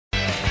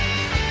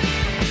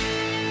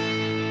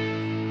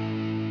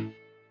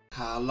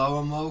Hello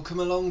and welcome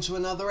along to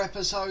another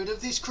episode of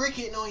this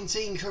Cricket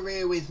 19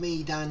 career with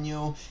me,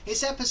 Daniel.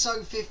 It's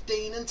episode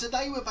 15 and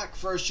today we're back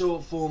for a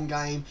short form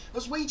game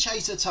as we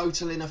chase a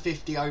total in a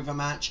 50 over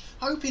match,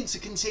 hoping to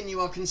continue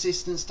our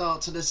consistent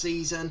start to the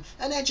season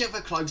and edge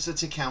ever closer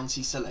to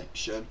county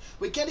selection.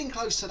 We're getting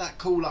close to that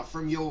call up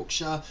from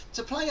Yorkshire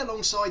to play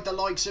alongside the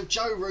likes of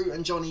Joe Root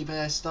and Johnny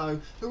Bairstow,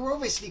 who are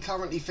obviously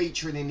currently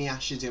featuring in the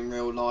Ashes in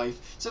real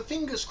life, so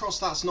fingers crossed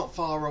that's not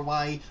far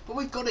away, but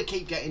we've got to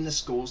keep getting the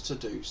scores to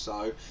do so.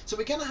 So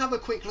we're going to have a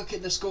quick look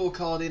at the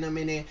scorecard in a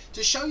minute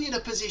to show you the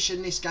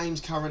position this game's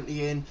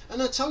currently in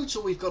and the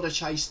total we've got to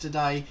chase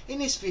today in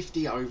this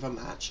 50 over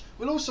match.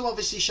 We'll also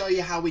obviously show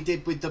you how we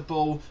did with the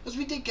ball, as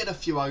we did get a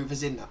few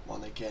overs in that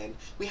one again.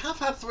 We have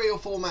had 3 or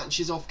 4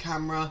 matches off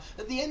camera.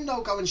 At the end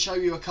I'll go and show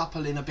you a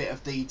couple in a bit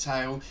of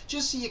detail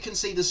just so you can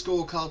see the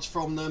scorecards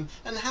from them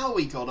and how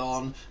we got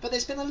on, but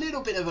there's been a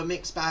little bit of a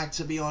mixed bag,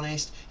 to be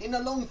honest. In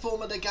the long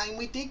form of the game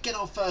we did get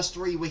our first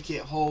 3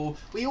 wicket haul.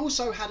 We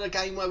also had a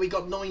game where we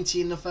got 90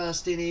 in the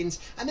first innings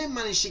and then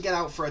managed to get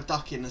out for a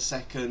duck in the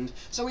second,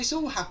 so it's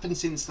all happened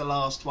since the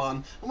last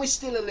one and we're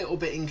still a little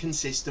bit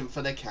inconsistent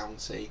for the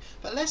county.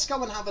 But let's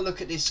go and have a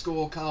look at this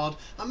scorecard.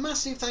 A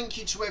massive thank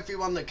you to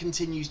everyone that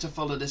continues to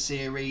follow the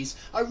series.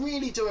 I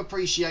really do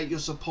appreciate your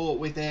support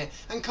with it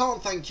and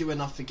can't thank you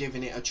enough for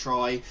giving it a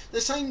try.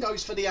 The same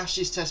goes for the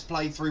Ashes Test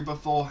playthrough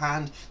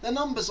beforehand. The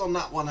numbers on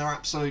that one are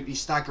absolutely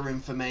staggering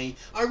for me.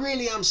 I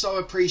really am so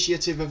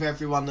appreciative of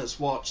everyone that's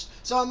watched,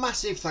 so a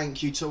massive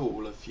thank you to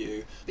all of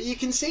you. But you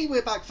can see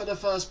we're back for the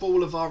first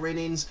ball of our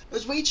innings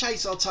as we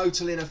chase our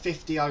total in a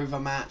 50 over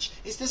match.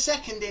 It's the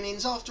second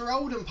innings after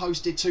Oldham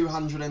posted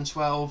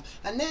 212,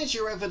 and there's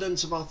your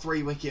evidence of our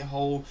 3 wicket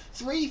haul.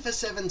 3 for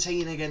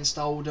 17 against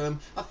Oldham.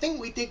 I think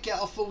we did get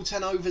our full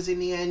 10 overs in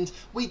the end.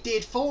 We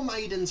did 4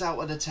 maidens out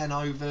of the 10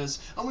 overs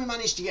and we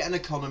managed to get an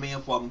economy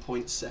of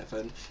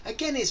 1.7.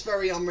 Again, it's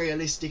very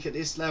unrealistic at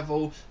this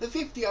level. The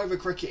 50 over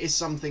cricket is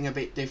something a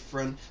bit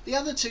different. The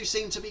other two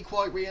seem to be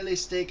quite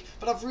realistic,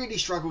 but I've really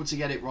struggled to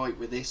get it right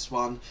with this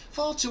one.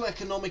 Far too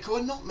economical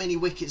and not many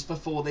wickets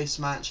before this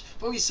match,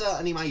 but we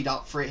certainly made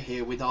up for it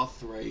here with our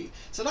 3.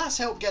 So that's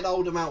helped get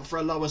Oldham out for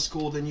a lower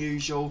score than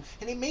usual,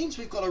 and it means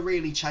we've got a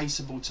really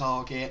chaseable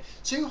target.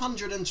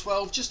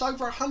 212, just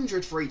over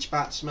 100 for each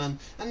batsman,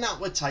 and that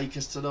would take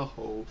us to the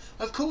haul.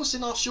 Of course,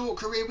 in our short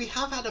career we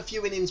have had a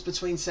few innings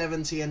between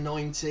 70 and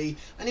 90,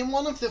 and in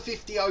one of the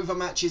 50 over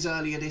matches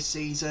earlier this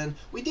season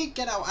we did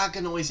get out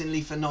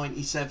agonisingly for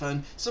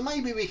 97, so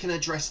maybe we can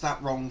address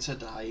that wrong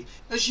today.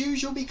 As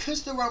usual,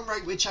 because the run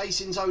rate we're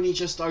chasing is only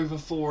just over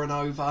 4 and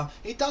over,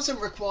 it doesn't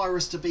require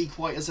us to be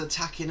quite as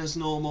attacking as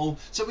normal,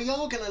 so we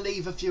are going to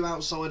leave a few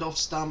outside off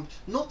stump,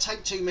 not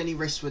take too many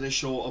risks with a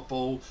shorter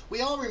ball.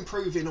 We are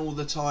improving all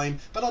the time,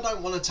 but I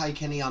don't want to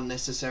take any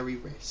unnecessary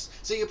risks.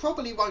 So you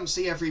probably won't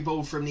see every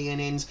ball from the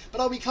innings,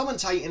 but I'll be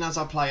commentating as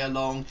I play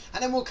along,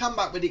 and then we'll come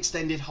back with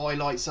extended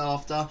highlights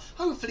after,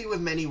 hopefully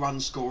with many run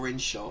scoring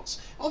shots.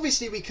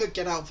 Obviously we could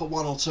get out for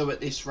 1 or 2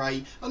 at this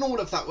rate, and all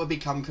of that would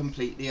become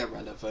completely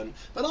irrelevant.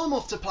 But I'm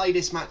off to play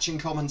this match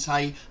and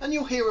commentate, and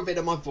you'll hear a bit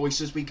of my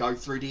voice as we go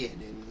through the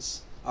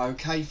innings.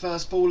 Okay,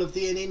 first ball of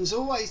the innings,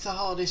 always the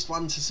hardest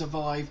one to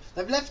survive.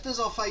 They've left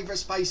us our favourite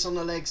space on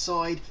the leg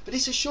side, but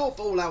it's a short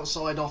ball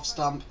outside off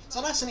stump,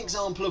 so that's an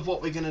example of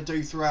what we're going to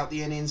do throughout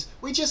the innings.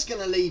 We're just going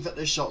to leave at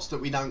the shots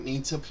that we don't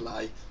need to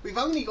play. We've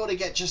only got to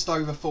get just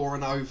over 4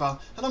 and over,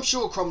 and I'm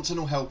sure Crompton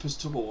will help us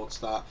towards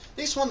that.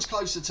 This one's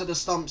closer to the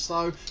stumps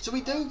though, so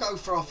we do go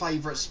for our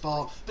favourite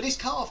spot, but it's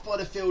cut off by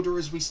the fielder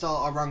as we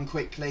start our run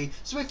quickly,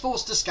 so we're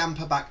forced to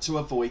scamper back to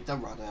avoid the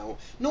run out.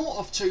 0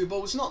 off 2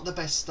 balls, not the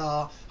best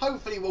start.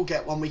 Hopefully we'll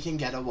get one we can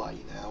get away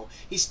now.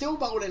 He's still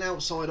bowling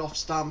outside off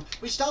stump,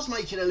 which does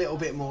make it a little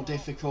bit more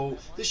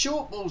difficult. The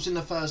short balls in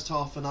the first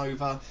half and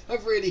over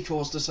have really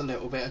caused us a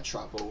little bit of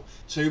trouble.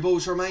 2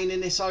 balls remain in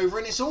this over,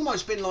 and it's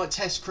almost been like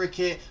test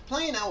cricket,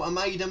 playing out a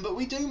maiden, but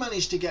we do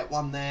manage to get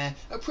one there.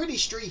 A pretty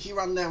streaky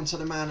run down to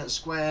the man at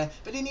square,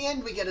 but in the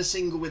end we get a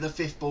single with the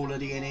 5th ball of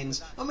the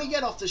innings, and we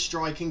get off the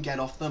strike and get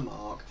off the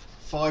mark.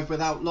 5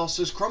 without loss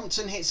as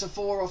Crompton hits a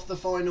 4 off the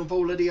final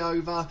ball of the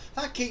over.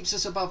 That keeps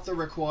us above the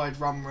required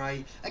run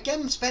rate.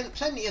 Again, spent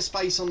plenty of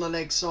space on the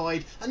leg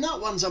side, and that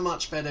one's a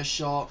much better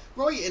shot,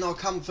 right in our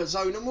comfort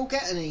zone, and we'll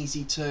get an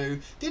easy 2.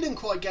 Didn't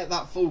quite get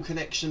that full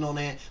connection on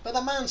it, but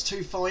the man's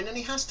too fine and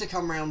he has to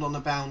come round on the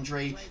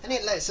boundary, and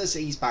it lets us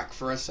ease back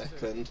for a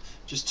second.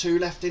 Just 2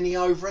 left in the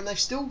over, and they've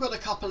still got a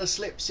couple of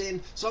slips in,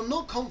 so I'm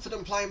not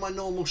confident playing my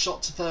normal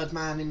shot to third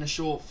man in the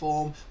short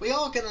form. We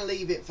are going to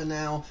leave it for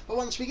now, but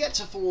once we get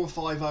to 4 or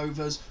 5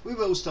 overs we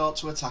will start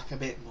to attack a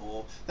bit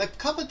more. They've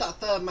covered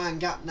that third man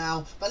gap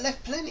now, but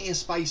left plenty of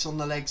space on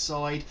the leg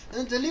side,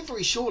 and the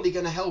delivery's surely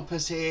going to help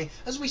us here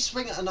as we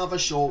swing at another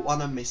short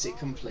one and miss it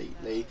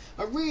completely.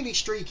 A really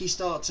streaky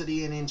start to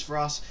the innings for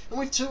us, and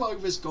with 2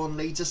 overs gone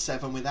leads us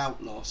 7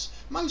 without loss,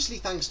 mostly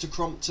thanks to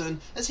Crompton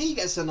as he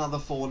gets another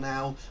 4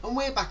 now, and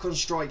we're back on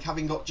strike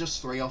having got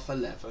just 3 off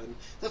 11.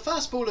 The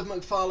first ball of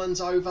McFarlane's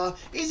over.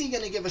 Is he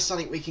going to give us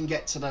something we can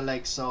get to the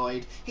leg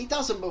side? He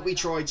doesn't, but we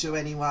try to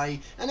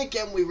anyway, and again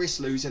again we risk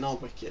losing our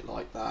wicket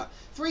like that.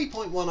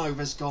 3.1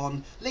 overs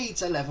gone,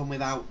 leads 11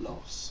 without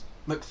loss.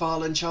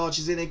 McFarlane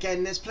charges in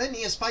again, there's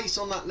plenty of space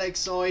on that leg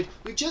side,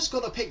 we've just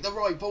got to pick the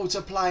right ball to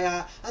play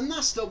at, and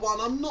that's the one.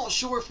 I'm not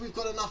sure if we've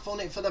got enough on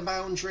it for the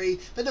boundary,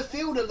 but the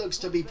fielder looks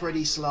to be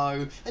pretty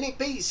slow, and it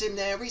beats him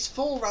there. It's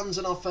 4 runs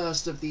on our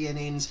first of the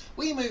innings,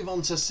 we move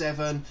on to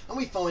 7, and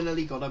we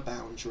finally got a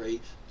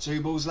boundary.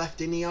 2 balls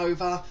left in the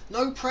over,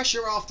 no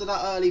pressure after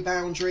that early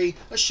boundary,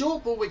 a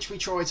short ball which we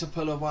try to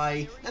pull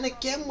away, and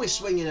again we're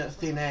swinging at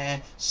thin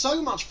air.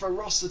 So much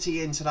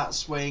ferocity into that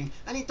swing,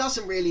 and it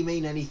doesn't really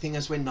mean anything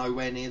as we're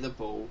nowhere near the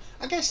ball.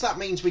 I guess that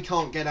means we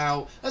can't get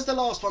out, as the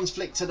last one's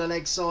flicked to the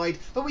leg side,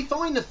 but we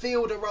find the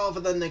fielder rather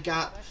than the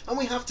gap, and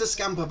we have to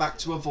scamper back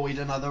to avoid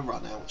another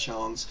run out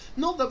chance.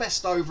 Not the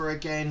best over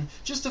again,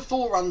 just the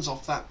 4 runs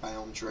off that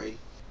boundary.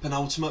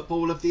 Penultimate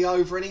ball of the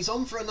over, and he's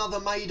on for another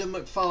maiden,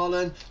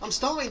 McFarlane. I'm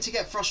starting to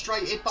get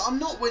frustrated, but I'm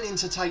not willing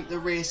to take the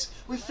risk.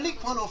 We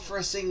flick one off for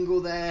a single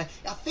there.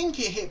 I think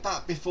it hit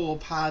back before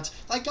pad.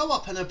 They go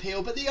up and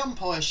appeal, but the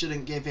umpire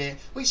shouldn't give it,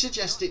 which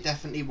suggests it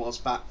definitely was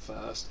back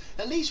first.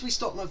 At least we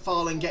stopped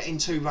McFarlane getting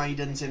 2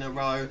 maidens in a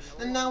row,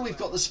 and now we've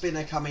got the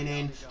spinner coming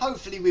in.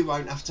 Hopefully we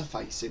won't have to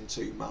face him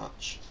too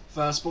much.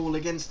 First ball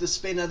against the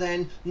spinner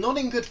then, not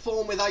in good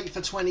form with 8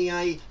 for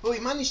 28, but we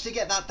managed to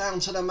get that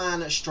down to the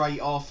man at straight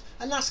off,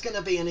 and that's going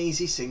to be an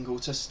easy single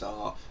to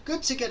start.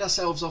 Good to get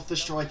ourselves off the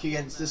strike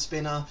against the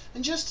spinner,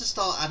 and just to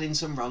start adding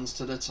some runs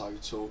to the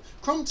total.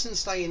 Crompton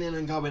staying in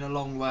and going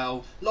along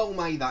well, long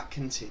may that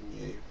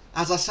continue.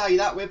 As I say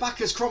that, we're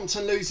back as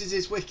Crompton loses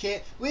his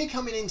wicket. We're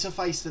coming in to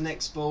face the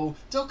next ball.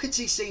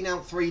 Doherty's seen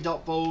out 3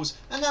 dot balls,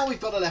 and now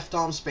we've got a left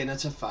arm spinner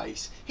to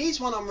face.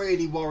 He's one I'm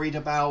really worried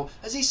about,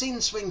 as he's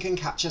seen swing can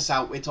catch us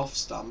out with off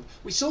stump.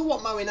 We saw what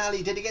Moeen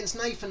Ali did against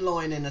Nathan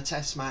Lyon in a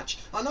test match.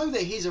 I know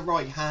that he's a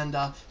right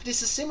hander, but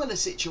it's a similar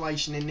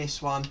situation in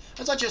this one,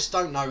 as I just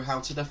don't know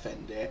how to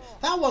defend it.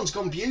 That one's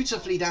gone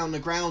beautifully down the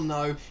ground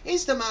though.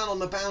 Is the man on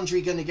the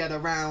boundary going to get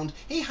around?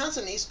 He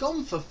hasn't, it's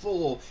gone for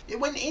 4. It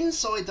went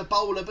inside the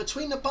bowler,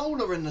 between the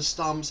bowler and the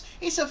stumps.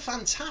 It's a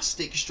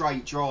fantastic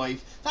straight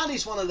drive. That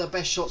is one of the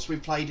best shots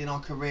we've played in our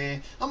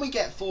career, and we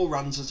get 4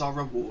 runs as our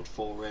reward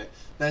for it.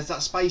 There's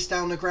that space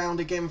down the ground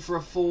again for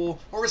a 4,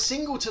 or a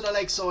single to the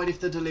leg side if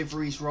the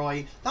delivery's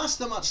right. That's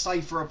the much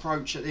safer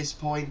approach at this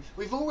point.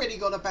 We've already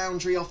got a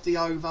boundary off the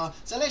over,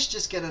 so let's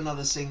just get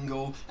another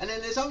single, and then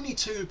there's only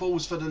 2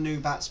 balls for the new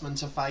batsman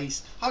to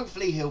face.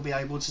 Hopefully he'll be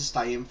able to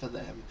stay in for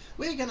them.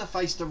 We're going to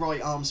face the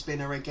right arm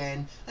spinner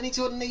again, and he's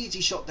got an easy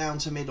shot down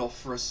to mid off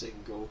for a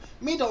single.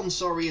 Mid on,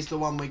 sorry, is the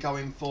one we're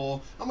going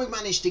for, and we've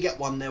managed to get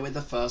one there with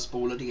the first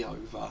ball of the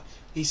over.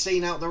 He's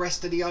seen out the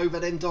rest of the over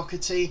then,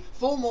 Doherty.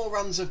 4 more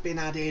runs have been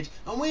added,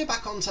 and we're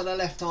back onto the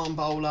left arm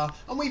bowler,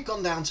 and we've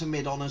gone down to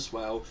mid on as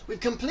well. We've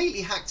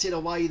completely hacked it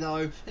away though,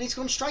 and it's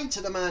gone straight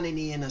to the man in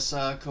the inner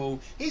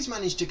circle. He's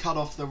managed to cut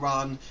off the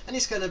run, and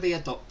it's going to be a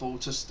dot ball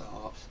to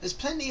start. There's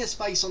plenty of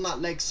space on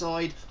that leg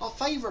side, our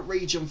favourite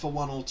region for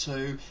 1 or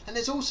 2, and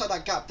there's also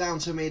that gap down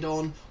to mid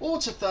on, or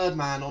to third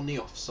man on the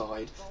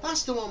offside.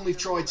 That's the one we've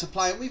tried to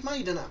play, and we've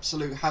made an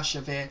absolute hash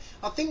of it.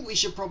 I think we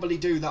should probably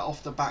do that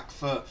off the back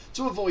foot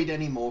to avoid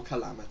any more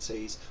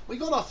calamities. We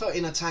got our foot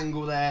in a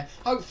tangle there,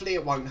 hopefully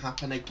it won't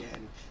happen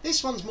again.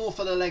 This one's more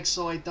for the leg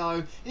side though,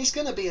 and it's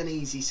going to be an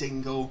easy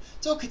single.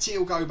 Doherty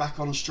will go back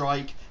on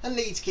strike, and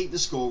Leeds keep the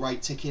score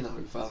rate ticking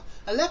over.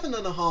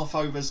 11.5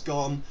 overs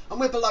gone, and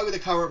we're below the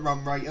current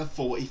run rate of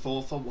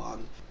 44 for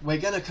 1. We're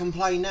going to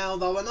complain now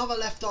though, another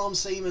left arm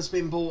seam has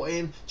been brought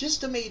in,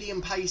 just a medium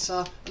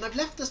pacer, and they've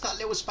left us that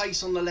little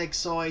space on the leg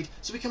side,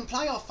 so we can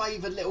play our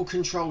favoured little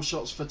control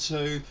shots for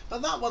 2,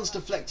 but that one's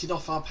deflected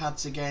off our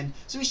pads again,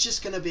 so it's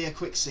just going to be a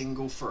quick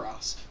single for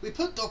us. We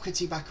put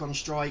Doherty back on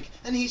strike,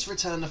 and he's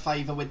returned the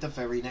favour with the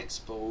very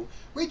next ball.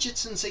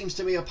 Richardson seems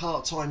to be a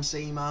part-time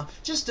seamer,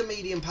 just a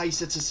medium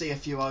pacer to see a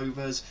few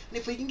overs, and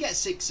if we can get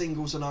 6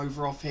 singles and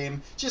over off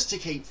him, just to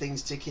keep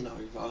things ticking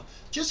over.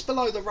 Just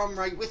below the run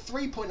rate with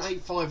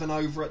 3.85 and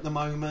over at the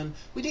moment.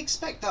 We'd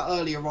expect that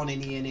earlier on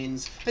in the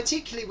innings,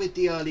 particularly with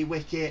the early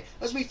wicket,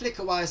 as we flick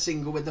away a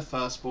single with the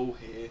first ball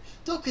here.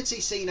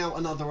 Doherty's seen out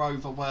another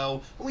over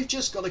well, and we've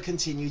just got to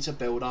continue to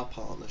build our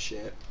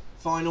partnership.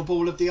 Final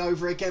ball of the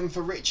over again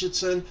for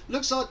Richardson.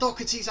 Looks like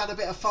Doherty's had a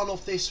bit of fun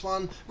off this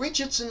one.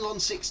 Richardson's on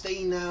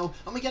 16 now,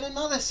 and we get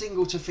another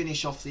single to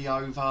finish off the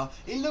over.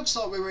 It looks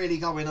like we're really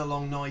going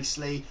along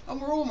nicely,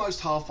 and we're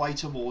almost halfway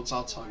towards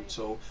our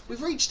total.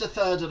 We've reached a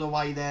third of the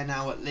way there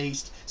now at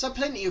least, so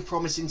plenty of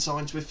promising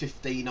signs with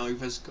 15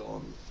 overs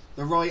gone.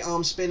 The right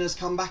arm spinner's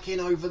come back in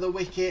over the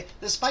wicket.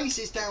 The space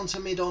is down to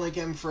mid on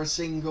again for a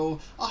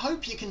single. I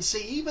hope you can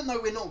see, even though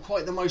we're not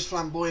quite the most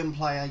flamboyant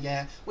player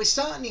yet, we're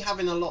certainly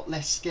having a lot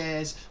less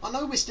scares. I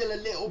know we're still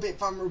a little bit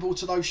vulnerable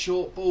to those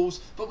short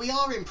balls, but we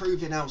are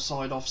improving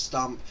outside off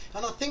stump,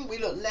 and I think we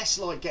look less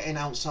like getting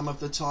out some of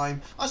the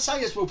time. I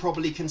say as we'll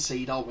probably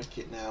concede our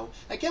wicket now.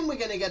 Again, we're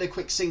going to get a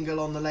quick single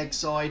on the leg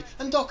side,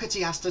 and Doherty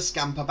has to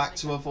scamper back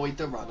to avoid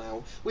the run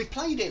out. We've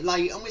played it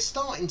late, and we're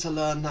starting to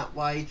learn that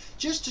way,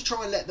 just to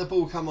try and let the the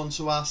ball come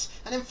onto us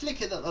and then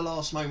flick it at the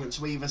last moment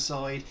to either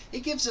side.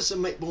 It gives us a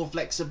bit more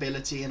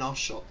flexibility in our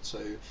shot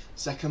too.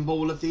 Second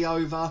ball of the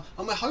over,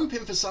 and we're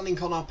hoping for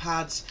something on our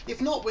pads.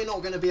 If not, we're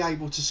not going to be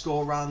able to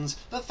score runs,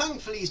 but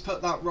thankfully he's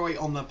put that right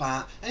on the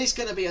bat, and it's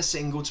going to be a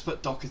single to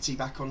put Doherty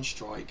back on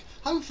strike.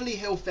 Hopefully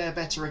he'll fare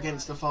better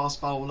against the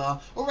fast bowler,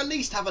 or at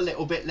least have a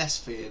little bit less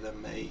fear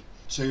than me.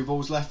 2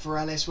 balls left for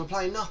Ellis. We're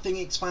playing nothing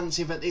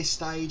expansive at this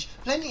stage.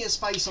 Plenty of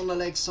space on the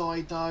leg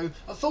side though.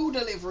 A full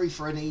delivery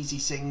for an easy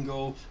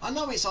single. I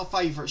know it's our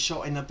favourite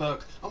shot in the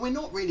book and we're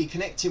not really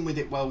connecting with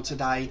it well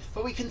today,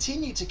 but we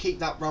continue to keep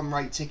that run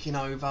rate ticking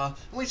over,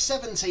 and with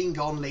 17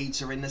 gone,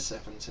 leads are in the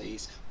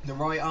 70s. The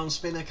right arm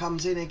spinner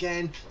comes in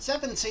again.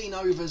 17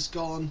 overs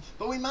gone,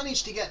 but we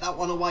managed to get that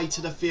one away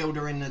to the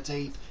fielder in the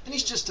deep, and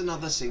it's just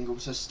another single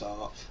to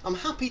start. I'm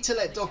happy to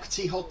let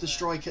Doherty hold the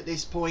strike at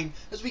this point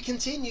as we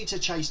continue to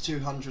chase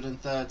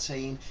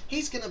 213.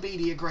 He's going to be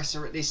the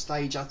aggressor at this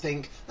stage, I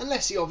think,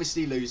 unless he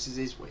obviously loses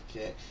his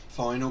wicket.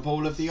 Final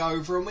ball of the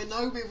over, and we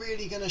know we're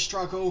really going to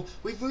struggle.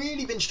 We've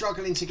really been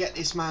struggling to get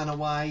this man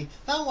away.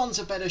 That one's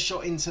a better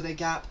shot into the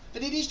gap,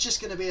 but it is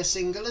just going to be a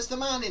single as the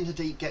man in the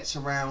deep gets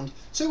around.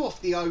 2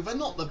 off the over,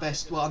 not the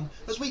best one,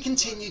 as we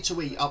continue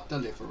to eat up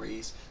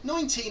deliveries.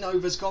 19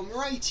 overs gone,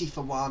 we're 80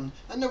 for 1,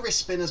 and the wrist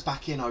spinner's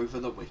back in over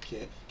the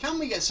wicket. Can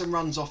we get some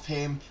runs off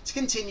him to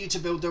continue to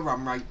build the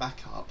run rate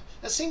back up?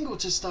 A single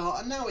to start,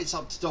 and now it's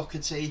up to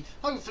Doherty.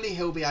 Hopefully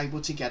he'll be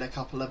able to get a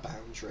couple of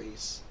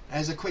boundaries.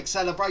 There's a quick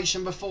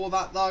celebration before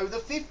that though. The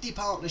 50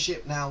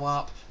 partnership now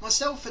up.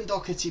 Myself and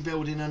Doherty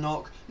building a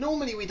knock.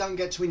 Normally we don't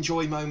get to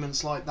enjoy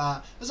moments like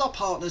that, as our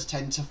partners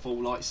tend to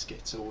fall like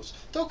skittles.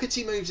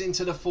 Doherty moves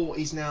into the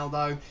 40s now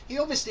though. He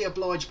obviously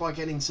obliged by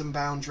getting some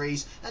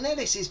boundaries, and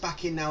Ellis is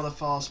back in now, the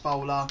fast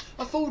bowler.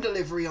 A full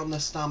delivery on the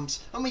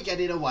stumps, and we get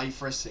it away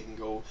for a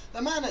single.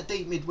 The man at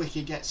deep mid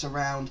wicket gets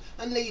around,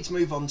 and Leeds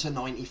move on to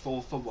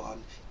 94 for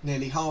 1.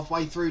 Nearly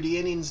halfway through the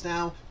innings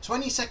now.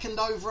 22nd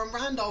over, and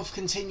Randolph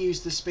continues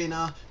the spinner.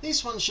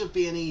 This one should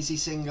be an easy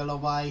single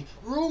away.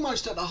 We're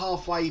almost at the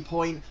halfway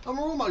point, and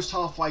we're almost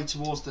halfway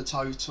towards the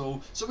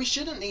total, so we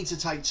shouldn't need to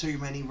take too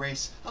many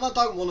risks, and I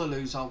don't want to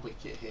lose our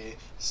wicket here.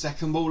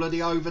 Second ball of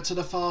the over to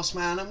the fast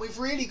man, and we've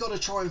really got to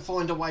try and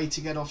find a way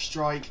to get off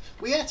strike.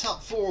 We ate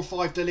up 4 or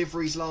 5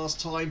 deliveries last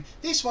time.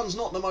 This one's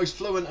not the most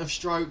fluent of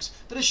strokes,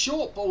 but a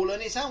short ball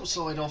and it's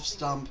outside off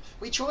stump.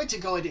 We tried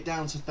to guide it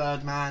down to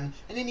third man,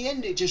 and in the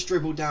end it just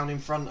dribbled down in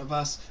front of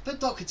us, but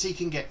Doherty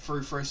can get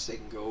through for a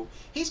single.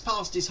 He's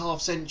past his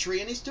half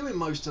century and is doing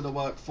most of the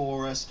work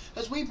for us,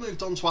 as we've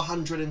moved on to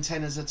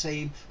 110 as a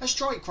team, a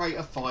strike rate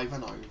of 5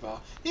 and over.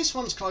 This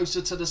one's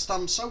closer to the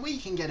stump, so we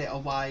can get it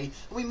away,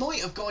 and we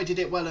might have guided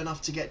it well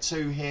enough to get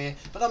 2 here,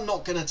 but I'm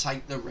not going to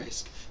take the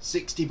risk.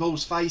 60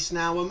 balls face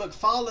now, and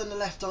McFarlane, the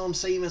left arm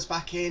seamer's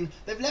back in.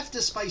 They've left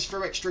us space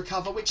for extra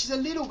cover, which is a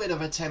little bit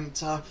of a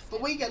tempter,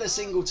 but we get a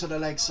single to the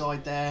leg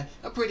side there.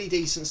 A pretty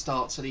decent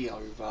start to the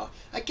over.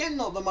 Again,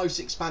 not the most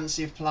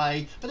expansive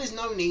play, but there's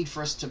no need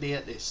for us to be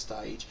at this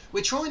stage.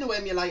 We're trying to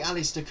emulate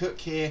Alistair Cook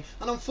here,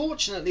 and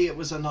unfortunately it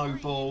was a no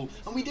ball,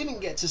 and we didn't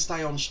get to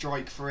stay on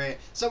strike for it,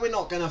 so we're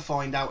not going to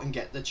find out and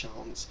get the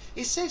chance.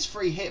 It says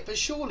free hit, but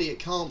surely it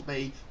can't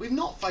be. We've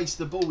not faced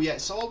the ball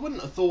yet, so I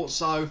wouldn't have thought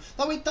so,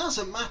 though it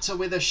doesn't matter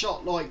with a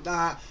shot like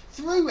that.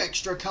 Through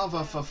extra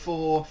cover for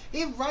 4,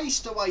 it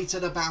raced away to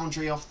the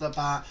boundary off the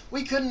bat.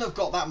 We couldn't have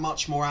got that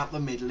much more out the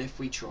middle if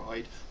we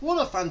tried.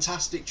 What a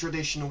fantastic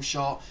traditional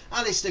shot.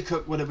 Alistair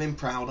Cook would have been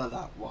proud of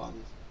that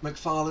one.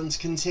 McFarlane's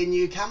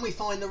continue. Can we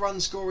find the run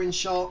scoring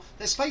shot?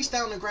 There's space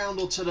down the ground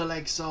or to the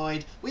leg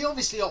side. We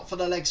obviously opt for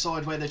the leg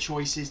side where the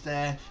choice is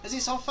there, as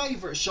it's our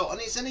favourite shot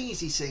and it's an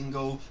easy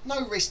single.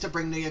 No risk to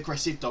bring the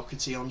aggressive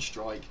Doherty on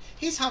strike.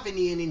 He's having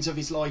the innings of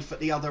his life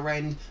at the other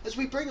end as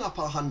we bring up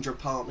our 100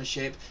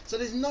 partnership, so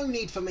there's no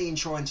need for me in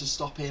trying to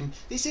stop him.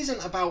 This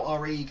isn't about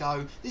our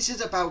ego, this is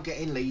about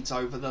getting Leeds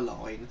over the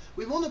line.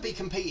 We want to be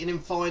competing in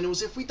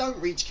finals if we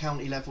don't reach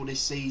county level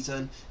this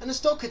season, and as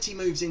Doherty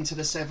moves into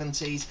the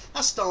 70s,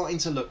 that's starting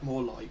to look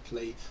more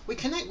likely. We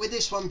connect with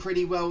this one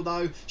pretty well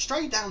though,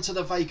 straight down to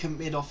the vacant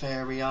mid-off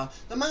area.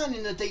 The man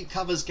in the deep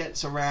covers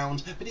gets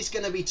around, but it's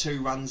going to be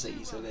 2 runs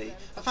easily.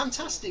 A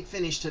fantastic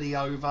finish to the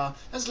over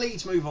as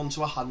Leeds move on to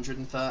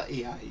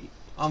 138.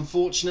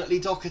 Unfortunately,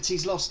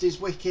 Doherty's lost his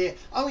wicket.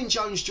 Owen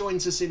Jones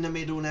joins us in the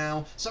middle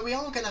now, so we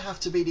are going to have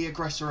to be the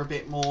aggressor a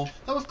bit more,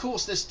 though of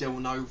course there's still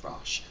no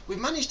rush. We've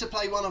managed to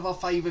play one of our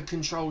favoured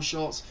control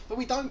shots, but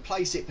we don't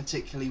place it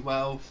particularly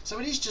well, so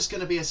it is just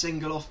going to be a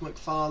single off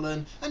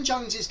McFarlane, and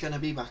Jones is going to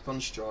be back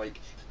on strike.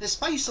 There's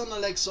space on the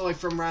leg side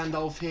from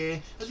Randolph here,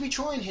 as we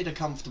try and hit a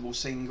comfortable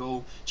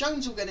single.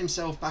 Jones will get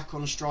himself back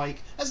on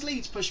strike, as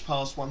Leeds push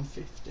past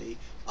 150.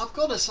 I've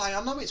got to say,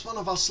 I know it's one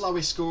of our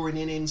slowest scoring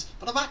innings,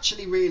 but I've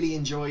actually really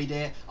enjoyed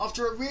it.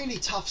 After a really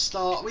tough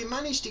start, we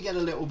managed to get a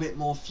little bit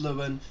more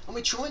fluent, and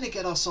we're trying to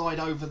get our side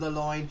over the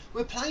line.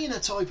 We're playing a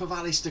type of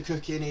Alistair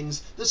Cook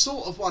innings, the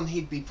sort of one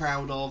he'd be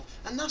proud of,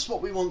 and that's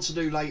what we want to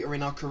do later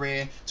in our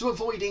career, to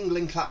avoid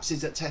England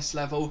collapses at test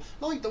level,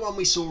 like the one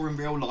we saw in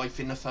real life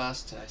in the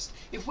first test.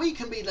 If we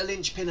can be the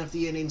linchpin of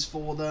the innings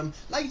for them,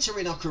 later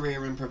in our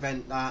career and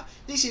prevent that,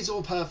 this is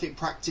all perfect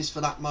practice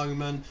for that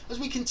moment, as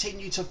we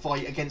continue to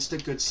fight against a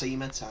good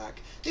seam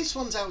attack. This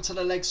one's out to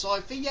the leg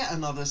side for yet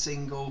another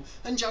single,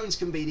 and Jones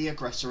can be the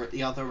aggressor at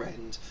the other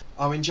end.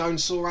 Owen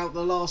Jones saw out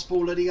the last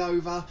ball of the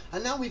over,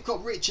 and now we've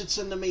got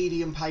Richardson, the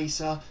medium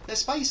pacer. There's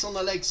space on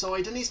the leg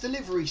side and his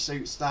delivery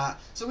suits that,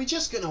 so we're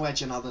just going to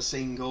edge another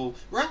single.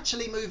 We're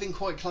actually moving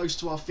quite close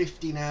to our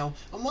 50 now,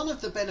 and one of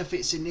the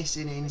benefits in this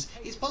innings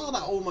is, bar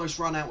that almost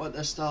run out at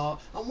the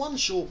start and one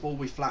short ball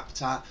we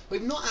flapped at,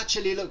 we've not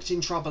actually looked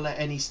in trouble at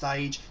any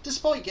stage,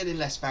 despite getting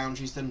less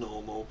boundaries than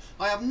normal.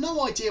 I have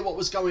no idea what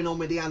was going on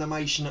with the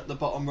animation at the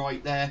bottom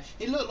right there.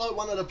 It looked like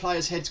one of the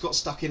players' heads got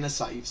stuck in a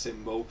save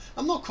symbol.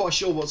 I'm not quite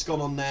sure what's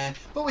gone on there,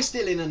 but we're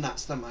still in, and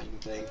that's the main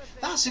thing.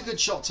 That's a good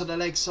shot to the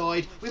leg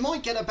side. We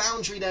might get a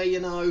boundary there, you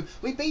know.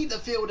 We beat the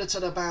fielder to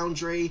the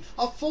boundary.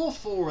 Our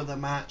 4-4 of the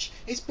match.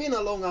 It's been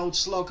a long old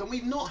slog, and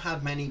we've not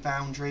had many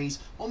boundaries,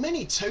 or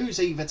many twos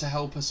either, to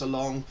help us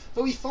along,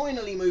 but we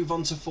finally move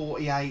on to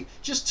 48,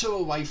 just 2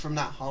 away from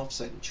that half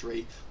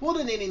century. What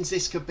an innings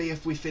this could be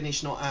if we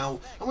finish not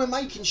out, and we're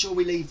making sure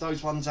we leave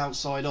those ones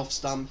outside off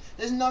stump.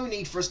 There's no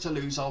need for us to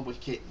lose our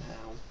wicket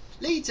now.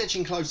 Leeds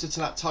edging closer to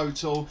that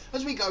total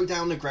as we go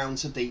down the ground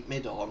to deep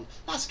mid on.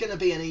 That's going to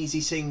be an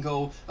easy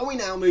single, and we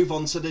now move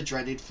on to the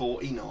dreaded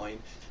 49.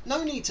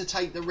 No need to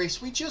take the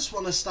risk, we just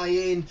want to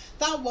stay in.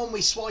 That one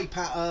we swipe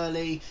at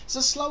early. It's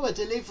a slower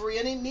delivery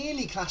and it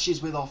nearly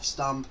clashes with off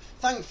stump.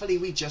 Thankfully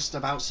we just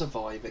about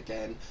survive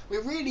again.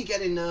 We're really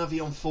getting nervy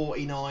on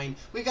 49.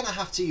 We're going to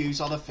have to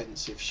use our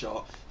defensive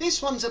shot.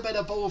 This one's a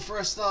better ball for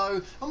us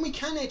though, and we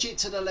can edge it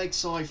to the leg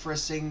side for a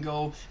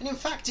single. And in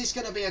fact it's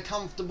going to be a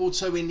comfortable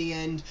 2 in the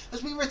end,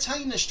 as we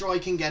retain the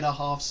strike and get a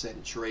half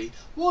century.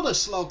 What a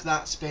slog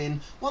that's been.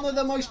 One of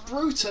the most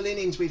brutal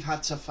innings we've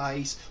had to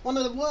face. One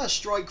of the worst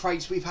strike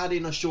rates we've had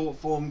in a short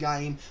form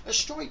game. A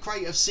strike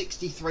rate of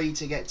 63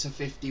 to get to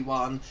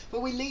 51,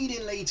 but we're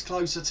leading Leeds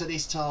closer to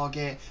this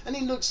target, and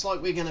it looks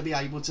like we're going to be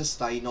able to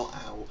stay not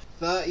out.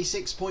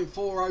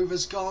 36.4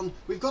 overs gone.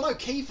 We've got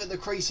O'Keefe at the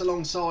crease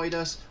alongside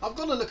us. I've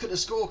got to look at the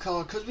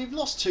scorecard because we've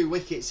lost 2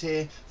 wickets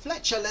here.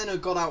 Fletcher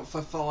Leonard got out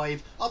for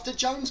 5 after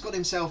Jones got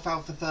himself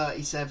out for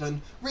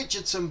 37.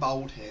 Richardson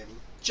bowled him.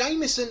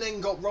 Jamieson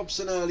then got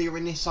Robson earlier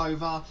in this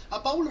over, a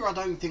bowler I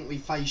don't think we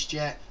faced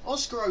yet.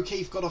 Oscar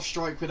O'Keefe got off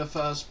strike with a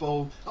first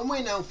ball, and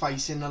we're now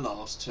facing the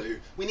last 2.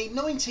 We need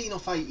 19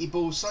 off 80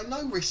 balls, so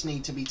no risks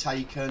need to be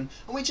taken, and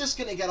we're just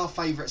going to get our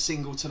favourite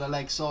single to the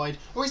leg side.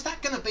 Or is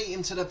that going to beat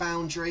him to the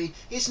boundary?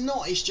 It's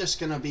not, it's just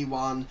going to be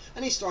 1,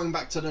 and it's thrown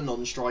back to the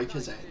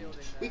non-striker's end.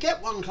 We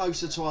get 1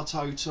 closer to our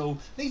total,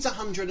 needs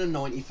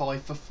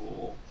 195 for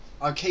 4.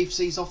 O'Keefe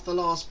sees off the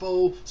last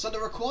ball, so the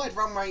required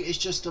run rate is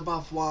just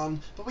above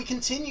 1, but we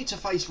continue to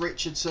face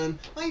Richardson.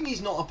 Maybe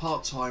he's not a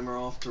part-timer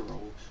after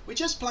all. We're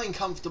just playing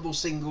comfortable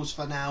singles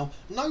for now,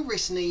 no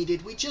risk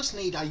needed, we just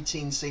need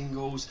 18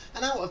 singles,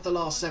 and out of the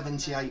last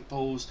 78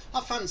 balls,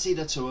 I fancy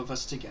the 2 of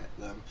us to get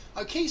them.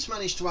 O'Keefe's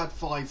managed to add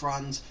 5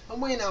 runs,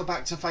 and we're now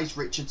back to face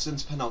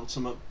Richardson's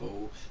penultimate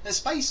ball. There's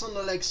space on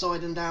the leg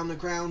side and down the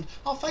ground,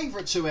 our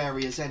favourite 2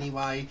 areas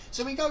anyway,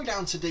 so we go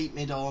down to deep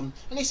mid on,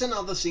 and it's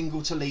another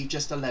single to leave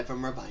just 11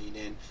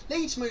 remaining.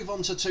 Leeds move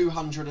on to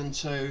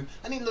 202,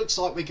 and it looks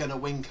like we're going to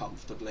win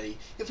comfortably.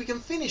 If we can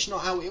finish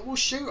not out, it will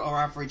shoot our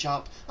average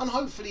up, and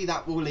hopefully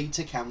that will lead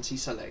to county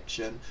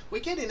selection.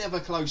 We're getting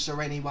ever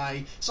closer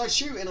anyway, so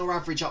shooting our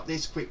average up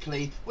this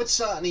quickly would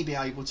certainly be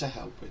able to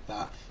help with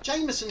that.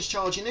 Jamieson's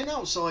charging in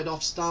outside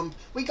off stump.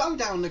 We go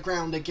down the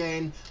ground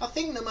again. I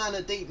think the man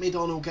at deep mid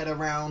on will get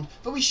around,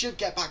 but we should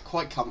get back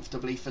quite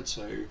comfortably for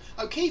 2.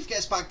 O'Keefe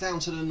gets back down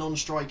to the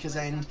non-striker's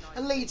end,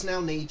 and Leeds now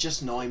need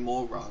just 9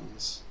 more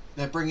runs.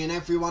 They're bringing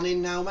everyone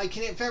in now,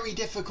 making it very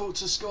difficult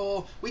to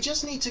score. We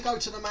just need to go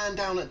to the man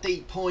down at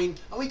deep point,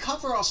 and we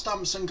cover our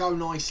stumps and go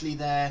nicely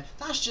there.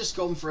 That's just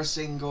gone for a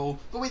single,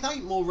 but with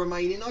 8 more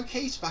remaining,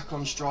 O'Keefe's back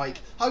on strike.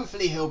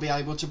 Hopefully he'll be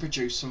able to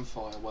produce some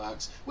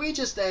fireworks. We're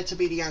just there to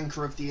be the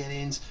anchor of the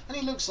innings, and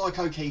it looks like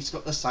O'Keefe's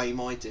got the same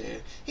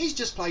idea. He's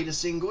just played a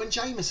single and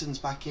Jamieson's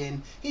back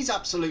in. He's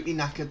absolutely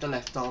knackered the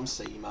left arm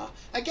seamer.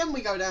 Again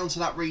we go down to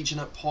that region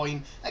at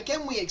point.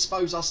 Again we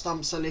expose our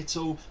stumps a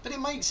little, but it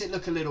makes it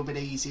look a little bit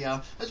easier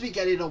as we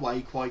get it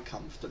away quite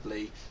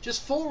comfortably.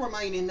 Just 4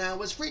 remaining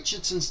now as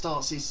Richardson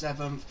starts his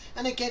 7th,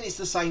 and again it's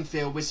the same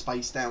field with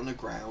space down the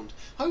ground.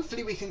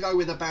 Hopefully we can go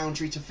with a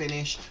boundary to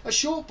finish, a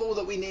short ball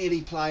that we nearly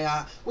play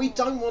at. We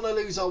don't want to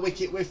lose our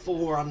wicket with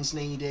 4 runs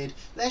needed.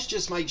 Let's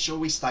just make sure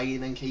we stay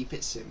in and keep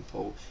it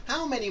simple.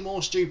 How many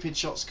more stupid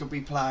shots could we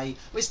play?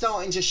 We're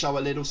starting to show a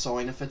little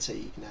sign of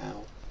fatigue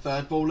now.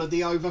 Third ball of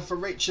the over for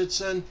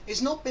Richardson.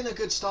 It's not been a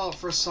good start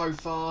for us so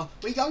far.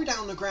 We go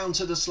down the ground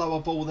to the slower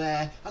ball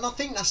there, and I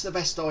think that's the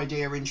best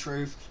idea in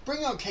truth.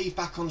 Bring O'Keefe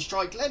back on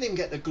strike, let him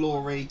get the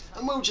glory,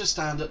 and we'll just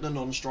stand at the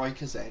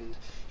non-striker's end.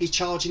 He's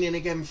charging in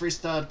again for his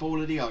third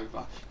ball of the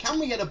over. Can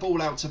we get a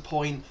ball out to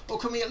point, or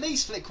can we at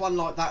least flick one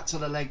like that to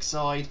the leg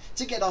side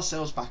to get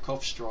ourselves back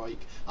off strike?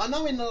 I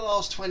know in the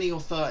last 20 or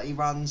 30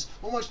 runs,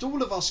 almost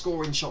all of our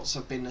scoring shots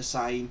have been the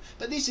same,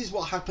 but this is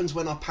what happens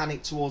when I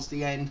panic towards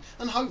the end,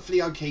 and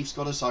hopefully O'Keefe's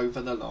got us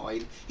over the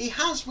line. He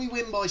has. We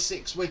win by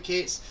 6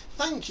 wickets.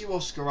 Thank you,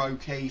 Oscar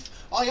O'Keefe.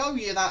 I owe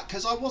you that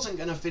because I wasn't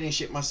going to finish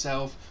it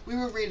myself. We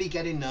were really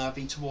getting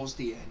nervy towards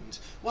the end.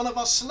 One of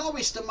our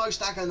slowest and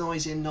most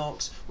agonising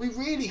knocks. We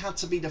really had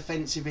to be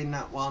defensive in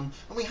that one,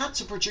 and we had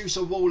to produce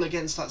a wall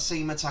against that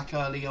seam attack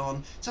early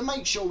on to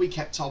make sure we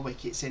kept our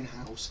wickets in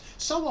house.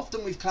 So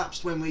often we've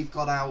collapsed when we've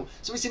got out,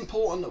 so it's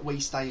important that we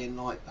stay in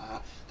like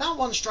that. That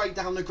one straight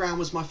down the ground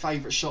was my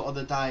favourite shot of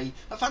the day.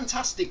 A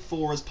fantastic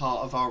 4 as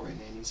part of our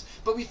innings.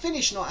 But we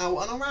finished not out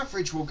and our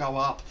average will go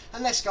up,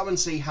 and let's go and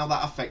see how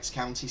that affects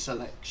county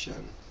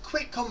selection.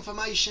 Quick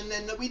confirmation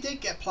then that we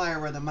did get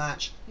player of the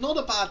match. Not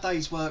a bad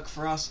day's work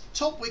for us.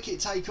 Top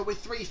wicket taker with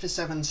 3 for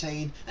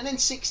 17 and then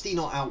 60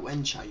 not out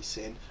when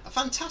chasing. A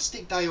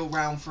fantastic day all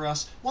round for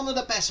us. One of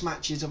the best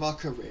matches of our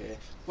career.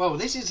 Well,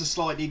 this is a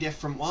slightly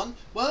different one.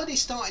 Word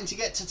is starting to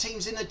get to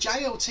teams in the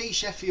JLT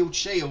Sheffield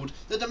Shield,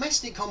 the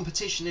domestic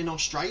competition in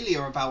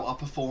Australia, about our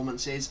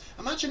performances.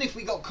 Imagine if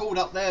we got called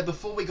up there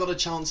before we got a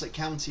chance at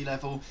county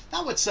level.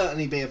 That would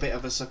certainly be a bit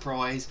of a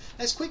surprise.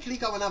 Let's quickly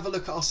go and have a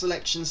look at our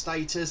selection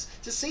status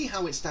to see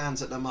how it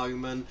stands at the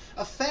moment.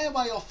 A fair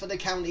way off for the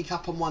County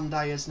Cup on 1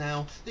 dayers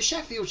now. The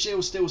Sheffield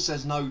Shield still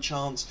says no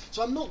chance,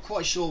 so I'm not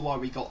quite sure why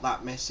we got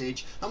that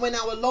message. And we're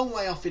now a long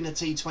way off in a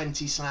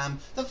T20 Slam,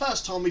 the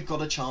first time we've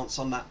got a chance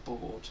on that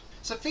board.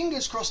 So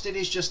fingers crossed it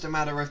is just a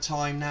matter of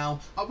time now.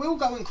 I will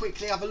go and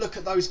quickly have a look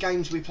at those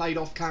games we played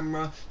off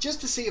camera just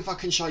to see if I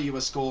can show you a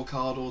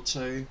scorecard or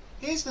two.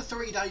 Here's the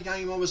 3-day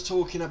game I was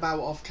talking about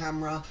off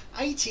camera.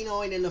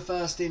 89 in the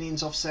first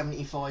innings off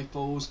 75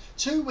 balls.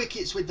 2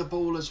 wickets with the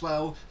ball as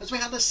well, as we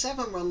had a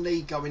 7-run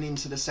lead going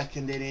into the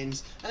second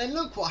innings. And then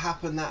look what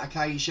happened that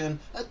occasion.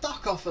 A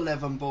duck off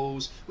 11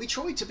 balls. We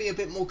tried to be a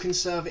bit more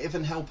conservative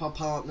and help our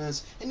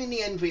partners, and in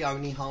the end we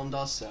only harmed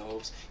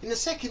ourselves. In the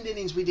second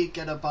innings we did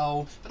get a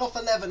bowl, but off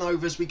 11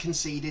 overs we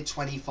conceded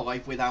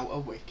 25 without a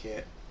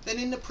wicket. Then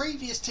in the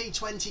previous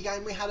T20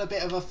 game we had a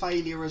bit of a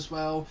failure as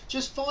well.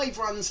 Just 5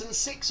 runs and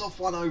 6 off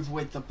 1 over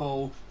with the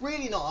ball.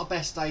 Really not our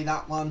best day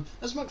that one,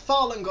 as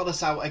McFarlane got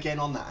us out again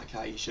on that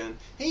occasion.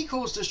 He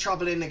caused us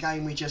trouble in the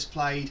game we just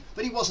played,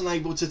 but he wasn't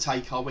able to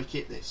take our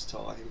wicket this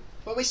time.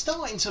 But we're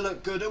starting to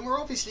look good and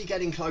we're obviously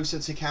getting closer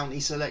to county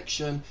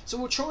selection, so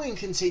we'll try and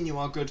continue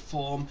our good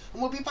form,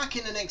 and we'll be back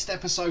in the next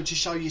episode to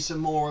show you some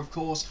more, of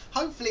course.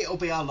 Hopefully it'll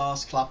be our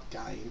last club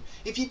game.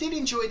 If you did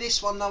enjoy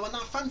this one though and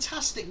that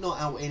fantastic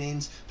not out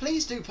innings,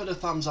 please do put a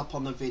thumbs up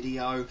on the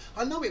video.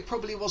 I know it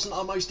probably wasn't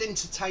our most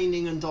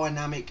entertaining and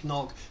dynamic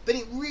knock, but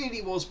it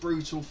really was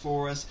brutal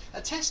for us.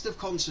 A test of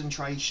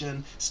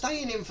concentration,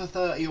 staying in for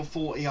 30 or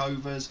 40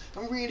 overs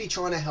and really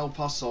trying to help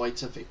our side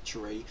to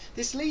victory.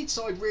 This lead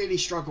side really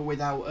struggled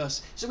without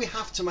us, so we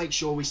have to make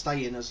sure we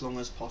stay in as long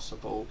as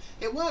possible.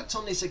 It worked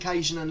on this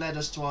occasion and led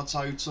us to our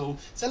total,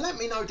 so let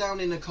me know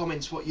down in the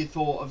comments what you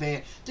thought of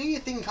it. Do you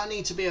think I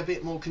need to be a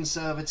bit more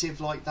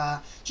conservative like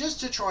that, just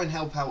to try and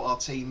help out our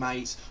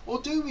teammates,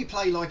 or do we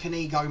play like an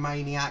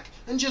egomaniac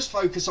and just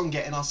focus on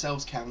getting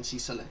ourselves county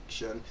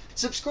selection?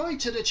 Subscribe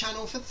to the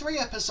channel for 3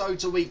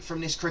 episodes a week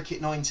from this Cricket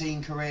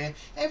 19 career,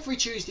 every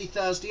Tuesday,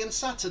 Thursday and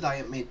Saturday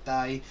at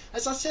midday.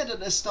 As I said at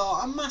the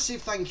start, a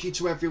massive thank you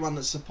to everyone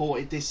that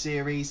supported this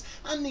series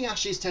and the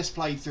Ashes Test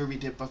playthrough we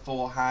did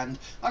beforehand.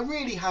 I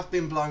really have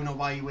been blown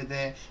away with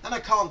it, and I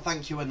can't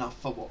thank you enough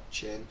for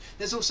watching.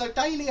 There's also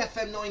daily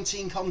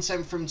FM19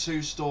 content from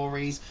 2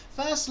 stories.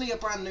 Firstly, a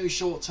brand new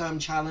short-term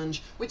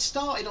challenge which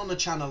started on the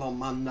channel on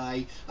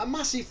Monday. A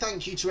massive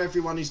thank you to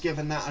everyone who's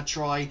given that a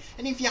try,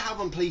 and if you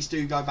haven't, please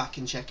do go back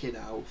and check it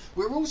out.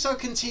 We're also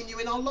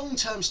continuing our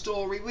long-term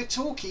story with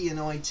Torquay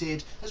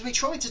United as we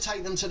try to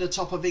take them to the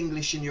top of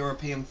English and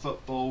European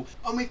football,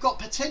 and we've got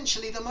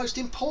potentially the most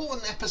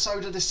important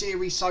episode of the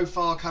series so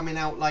far coming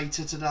out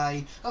later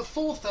today at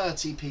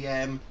 4:30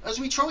 PM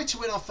as we try to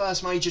win our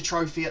first major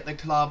trophy at the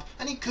club,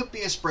 and it could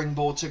be a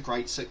springboard to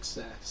great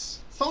success.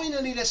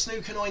 Finally, there's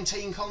Snooker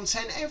 19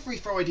 content every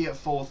Friday at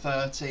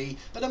 4:30,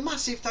 but a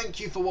massive thank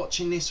you for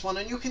watching this one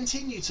and your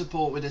continued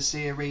support with the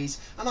series,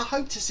 and I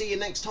hope to see you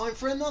next time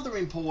for another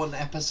important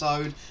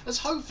episode, as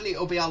hopefully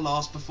it'll be our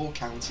last before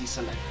county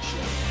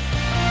selection.